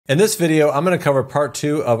In this video, I'm going to cover part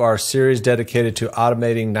 2 of our series dedicated to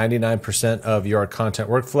automating 99% of your content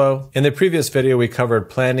workflow. In the previous video, we covered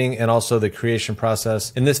planning and also the creation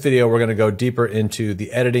process. In this video, we're going to go deeper into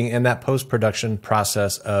the editing and that post-production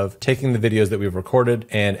process of taking the videos that we've recorded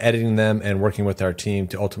and editing them and working with our team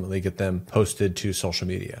to ultimately get them posted to social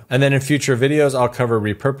media. And then in future videos, I'll cover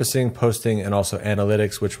repurposing, posting, and also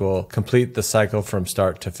analytics, which will complete the cycle from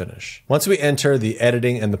start to finish. Once we enter the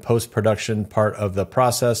editing and the post-production part of the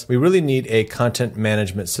process, we really need a content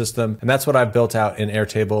management system, and that's what I've built out in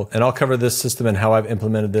Airtable. And I'll cover this system and how I've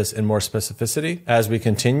implemented this in more specificity as we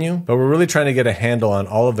continue. But we're really trying to get a handle on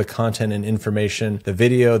all of the content and information, the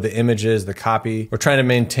video, the images, the copy. We're trying to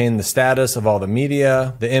maintain the status of all the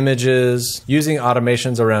media, the images, using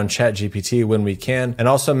automations around ChatGPT when we can, and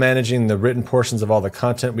also managing the written portions of all the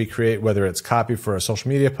content we create, whether it's copy for a social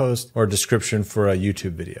media post or description for a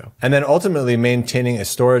YouTube video. And then ultimately maintaining a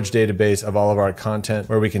storage database of all of our content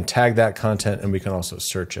where we can tag that content and we can also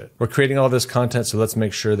search it. We're creating all this content, so let's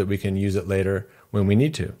make sure that we can use it later when we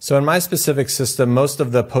need to. So in my specific system, most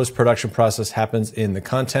of the post-production process happens in the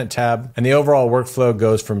content tab, and the overall workflow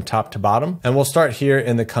goes from top to bottom. And we'll start here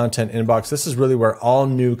in the content inbox. This is really where all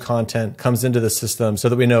new content comes into the system so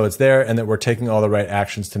that we know it's there and that we're taking all the right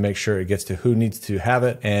actions to make sure it gets to who needs to have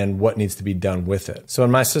it and what needs to be done with it. So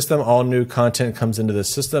in my system, all new content comes into the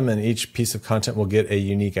system and each piece of content will get a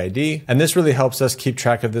unique ID. And this really helps us keep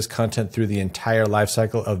track of this content through the entire life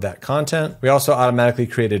cycle of that content. We also automatically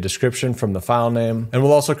create a description from the file name. And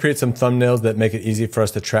we'll also create some thumbnails that make it easy for us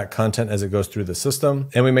to track content as it goes through the system.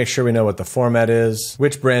 And we make sure we know what the format is,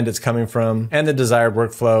 which brand it's coming from, and the desired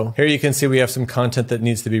workflow. Here you can see we have some content that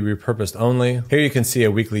needs to be repurposed only. Here you can see a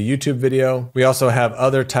weekly YouTube video. We also have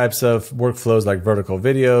other types of workflows like vertical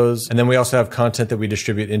videos. And then we also have content that we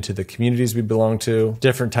distribute into the communities we belong to,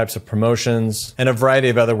 different types of promotions, and a variety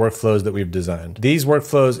of other workflows that we've designed. These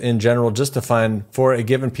workflows in general just define for a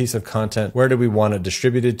given piece of content, where do we want it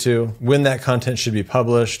distributed to, when that content should be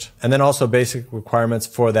published, and then also basic requirements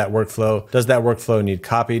for that workflow. Does that workflow need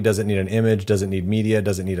copy? Does it need an image? Does it need media?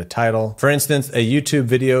 Does it need a title? For instance, a YouTube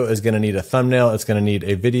video is going to need a thumbnail, it's going to need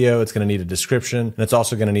a video, it's going to need a description, and it's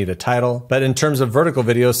also going to need a title. But in terms of vertical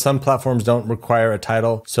videos, some platforms don't require a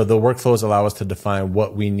title, so the workflows allow us to define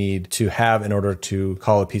what we need to have in order to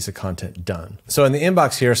call a piece of content done. So in the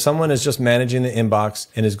inbox here, someone is just managing the inbox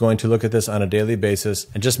and is going to look at this on a daily basis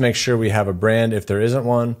and just make sure we have a brand if there isn't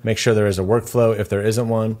one, make sure there is a workflow if there isn't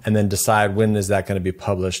one, and then decide when is that going to be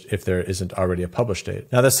published if there isn't already a publish date.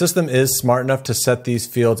 Now the system is smart enough to set these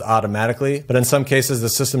fields automatically, but in some cases the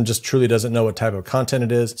system just truly doesn't know what type of content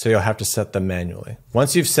it is, so you'll have to set them manually.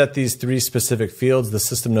 Once you've set these 3 specific fields, the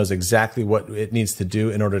system knows exactly what it needs to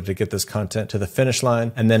do in order to get this content to the finish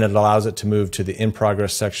line, and then it allows it to move to the in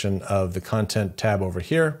progress section of the content tab over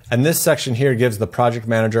here. And this section here gives the project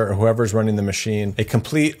manager or whoever's running the machine a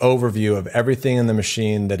complete overview of everything in the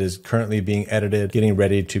machine that is currently being edited, getting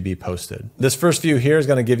ready to be posted. This first view here is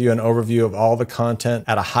going to give you an overview of all the content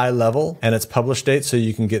at a high level and its publish date, so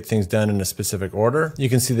you can get things done in a specific order. You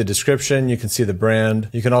can see the description, you can see the brand,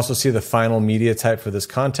 you can also see the final media type for this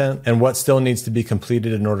content and what still needs to be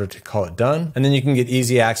completed in order to call it done. And then you can get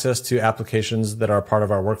easy access to applications that are part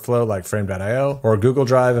of our workflow like Frame.io or Google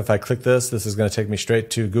Drive. If I click this is going to take me straight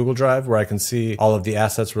to Google Drive where I can see all of the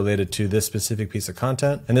assets related to this specific piece of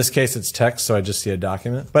content. In this case, it's text, so I just see a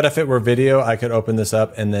document. But if it were video, I could open this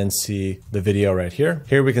up and then see the video right here.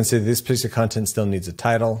 Here we can see this piece of content still needs a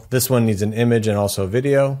title. This one needs an image and also a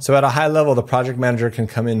video. So at a high level, the project manager can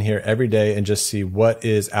come in here every day and just see what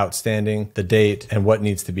is outstanding, the date, and what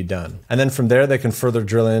needs to be done. And then from there, they can further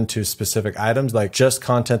drill into specific items like just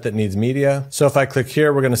content that needs media. So if I click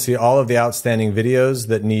here, we're going to see all of the outstanding videos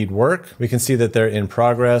that need work. We can see that they're in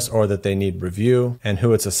progress or that they need review and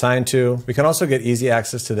who it's assigned to. We can also get easy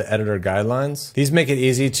access to the editor guidelines. These make it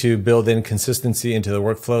easy to build in consistency into the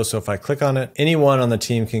workflow. So if I click on it, anyone on the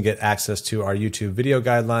team can get access to our YouTube video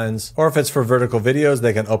guidelines, or if it's for vertical videos,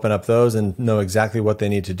 they can open up those and know exactly what they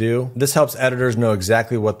need to do. This helps editors know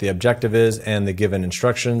exactly what the objective is and the given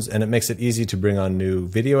instructions, and it makes it easy to bring on new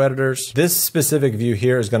video editors. This specific view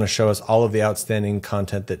here is going to show us all of the outstanding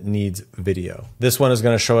content that needs video. This one is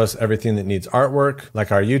going to show us everything that needs artwork,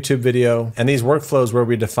 like our YouTube video, and these workflows where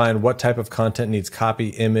we define what type of content needs copy,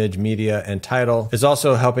 image, media, and title is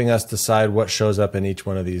also helping us decide decide what shows up in each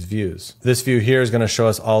one of these views. This view here is going to show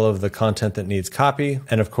us all of the content that needs copy.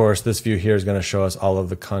 And of course, this view here is going to show us all of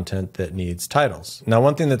the content that needs titles. Now,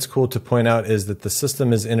 one thing that's cool to point out is that the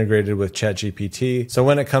system is integrated with ChatGPT. So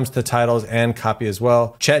when it comes to titles and copy as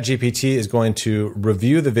well, ChatGPT is going to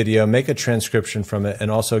review the video, make a transcription from it,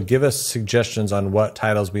 and also give us suggestions on what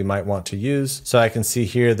titles we might want to use. So I can see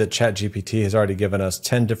here that ChatGPT has already given us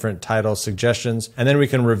 10 different title suggestions, and then we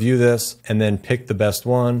can review this and then pick the best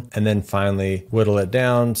one, and then finally whittle it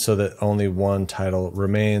down so that only one title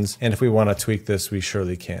remains. And if we want to tweak this, we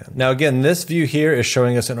surely can. Now again, this view here is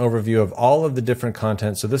showing us an overview of all of the different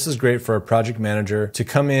content. So this is great for a project manager to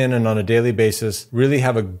come in and on a daily basis really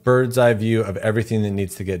have a bird's eye view of everything that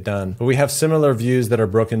needs to get done. But we have similar views that are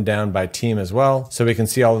broken down by team as well. So we can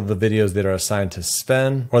see all of the videos that are assigned to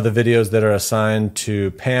Sven, or the videos that are assigned to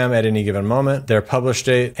Pam at any given moment, their publish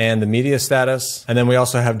date, and the media status. And then we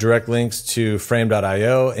also have direct links to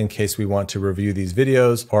frame.io in case we want to review these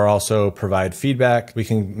videos or also provide feedback. We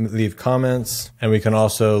can leave comments, and we can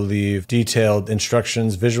also leave detailed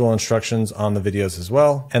instructions, visual instructions on the videos as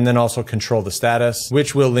well. And then also control the status,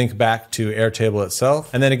 which will link back to Airtable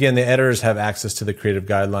itself. And then again, the editors have access to the creative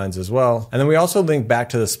guidelines as well. And then we also link back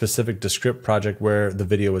to the specific Descript project where the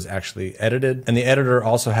video was actually edited. And the editor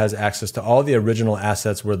also has access to all the original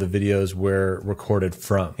assets where the videos were recorded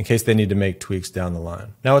from, in case they need to make tweaks down the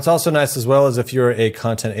line. Now, what's also nice as well is if you're a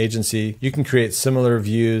content agency, you can create similar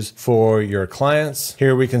views for your clients.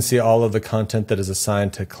 Here we can see all of the content that is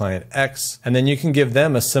assigned to client X, and then you can give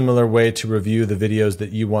them a similar way to review the videos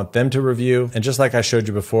that you want them to review. And just like I showed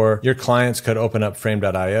you before, your clients could open up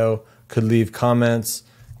frame.io, could leave comments,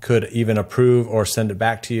 could even approve or send it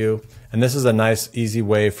back to you. And this is a nice, easy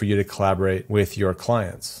way for you to collaborate with your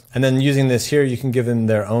clients. And then using this here, you can give them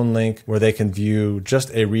their own link where they can view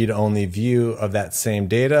just a read-only view of that same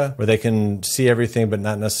data, where they can see everything but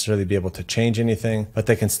not necessarily be able to change anything, but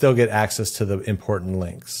they can still get access to the important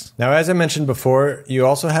links. Now, as I mentioned before, you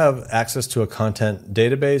also have access to a content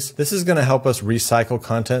database. This is going to help us recycle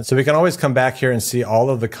content. So we can always come back here and see all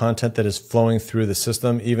of the content that is flowing through the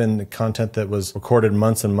system, even the content that was recorded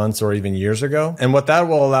months and months or even years ago. And what that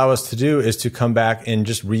will allow us to do is to come back and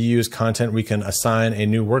just reuse content. We can assign a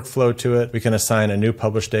new workflow to it. We can assign a new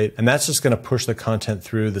publish date, and that's just going to push the content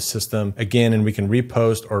through the system again, and we can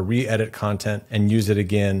repost or re-edit content and use it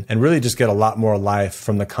again and really just get a lot more life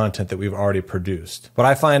from the content that we've already produced. What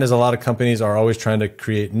I find is a lot of companies are always trying to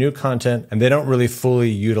create new content and they don't really fully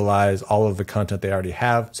utilize all of the content they already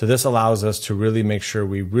have. So this allows us to really make sure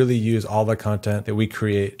we really use all the content that we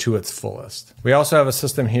create to its fullest. We also have a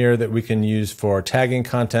system here that we can use for tagging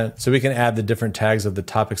content. So we can add the different tags of the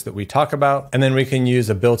topics that we talk about. And then we can use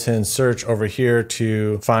a built-in search over here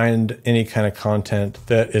to find any kind of content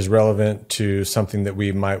that is relevant to something that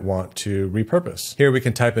we might want to repurpose. Here we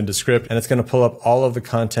can type in Descript, and it's going to pull up all of the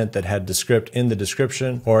content that had Descript in the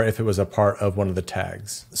description, or if it was a part of one of the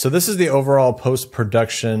tags. So this is the overall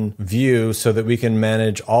post-production view so that we can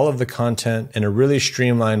manage all of the content in a really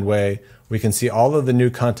streamlined way. We can see all of the new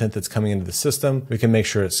content that's coming into the system. We can make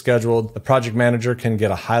sure it's scheduled. The project manager can get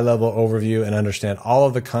a high-level overview and understand all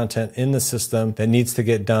of the content in the system that needs to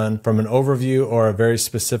get done from an overview or a very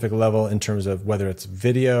specific level in terms of whether it's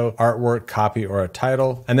video, artwork, copy, or a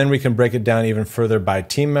title. And then we can break it down even further by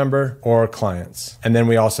team member or clients. And then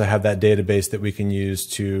we also have that database that we can use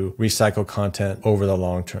to recycle content over the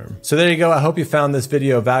long term. So there you go. I hope you found this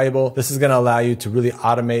video valuable. This is going to allow you to really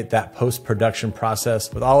automate that post-production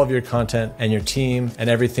process with all of your content and your team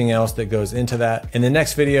and everything else that goes into that. In the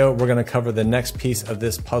next video, we're going to cover the next piece of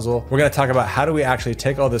this puzzle. We're going to talk about how do we actually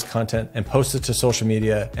take all this content and post it to social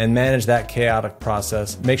media and manage that chaotic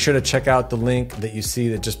process. Make sure to check out the link that you see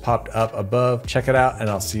that just popped up above. Check it out, and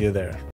I'll see you there.